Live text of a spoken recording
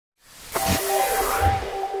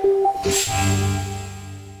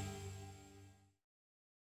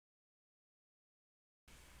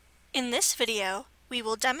In this video, we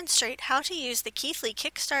will demonstrate how to use the Keithley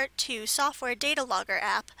KickStart 2 software data logger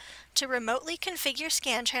app to remotely configure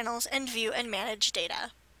scan channels and view and manage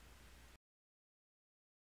data.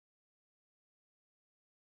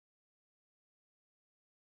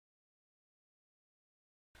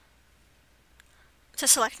 To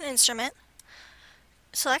select an instrument,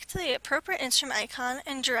 select the appropriate instrument icon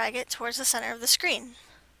and drag it towards the center of the screen.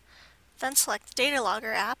 Then select the data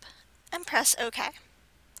logger app and press OK.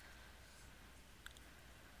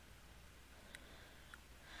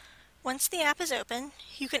 Once the app is open,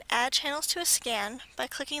 you can add channels to a scan by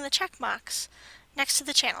clicking the checkbox next to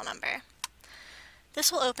the channel number.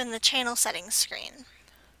 This will open the channel settings screen.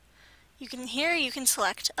 You can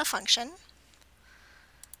select a function,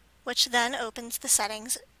 which then opens the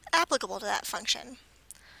settings applicable to that function.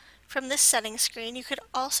 From this settings screen, you could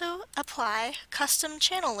also apply custom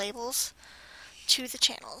channel labels to the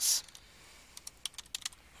channels.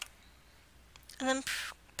 And then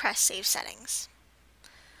press Save Settings.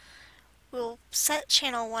 We'll set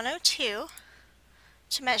channel 102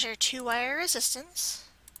 to measure 2-wire resistance,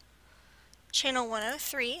 channel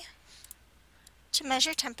 103 to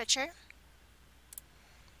measure temperature,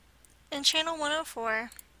 and channel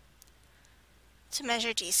 104 to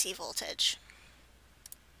measure DC voltage.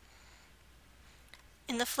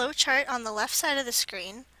 In the flowchart on the left side of the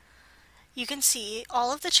screen, you can see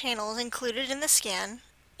all of the channels included in the scan,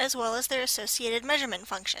 as well as their associated measurement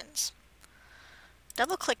functions.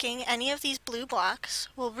 Double-clicking any of these blue blocks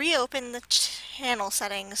will reopen the channel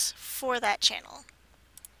settings for that channel.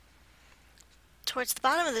 Towards the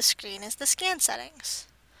bottom of the screen is the scan settings.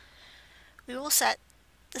 We will set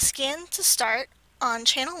the scan to start on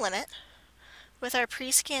channel limit with our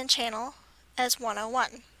pre-scan channel as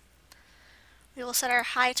 101. We will set our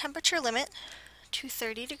high temperature limit to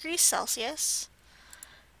 30 degrees Celsius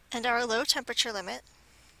and our low temperature limit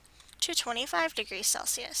to 25 degrees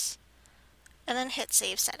Celsius, and then hit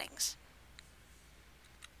Save Settings.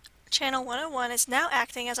 Channel 101 is now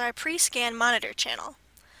acting as our pre-scan monitor channel.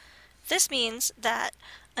 This means that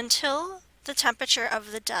until the temperature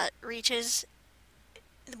of the DUT reaches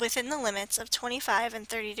within the limits of 25 and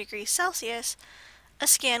 30 degrees Celsius, a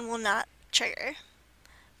scan will not trigger.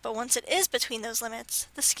 But once it is between those limits,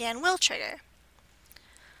 the scan will trigger.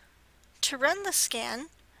 To run the scan,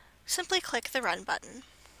 simply click the Run button.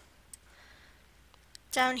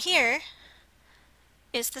 Down here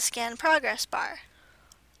is the scan progress bar.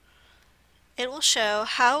 It will show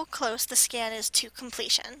how close the scan is to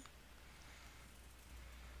completion.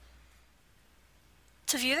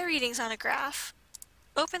 To view the readings on a graph,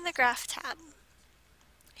 open the Graph tab.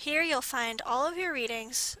 Here you'll find all of your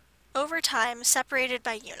readings over time separated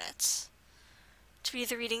by units. To view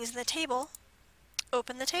the readings in the table,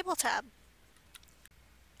 open the Table tab.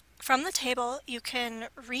 From the table, you can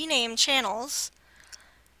rename channels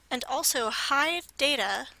and also hide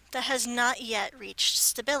data that has not yet reached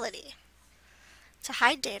stability. To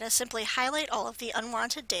hide data, simply highlight all of the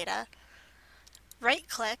unwanted data,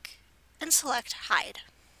 right-click, and select Hide.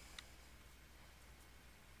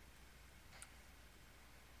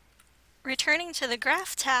 Returning to the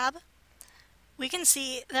Graph tab, we can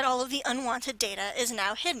see that all of the unwanted data is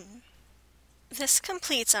now hidden. This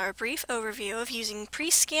completes our brief overview of using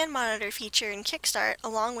pre-scan monitor feature in KickStart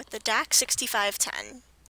along with the DAC 6510.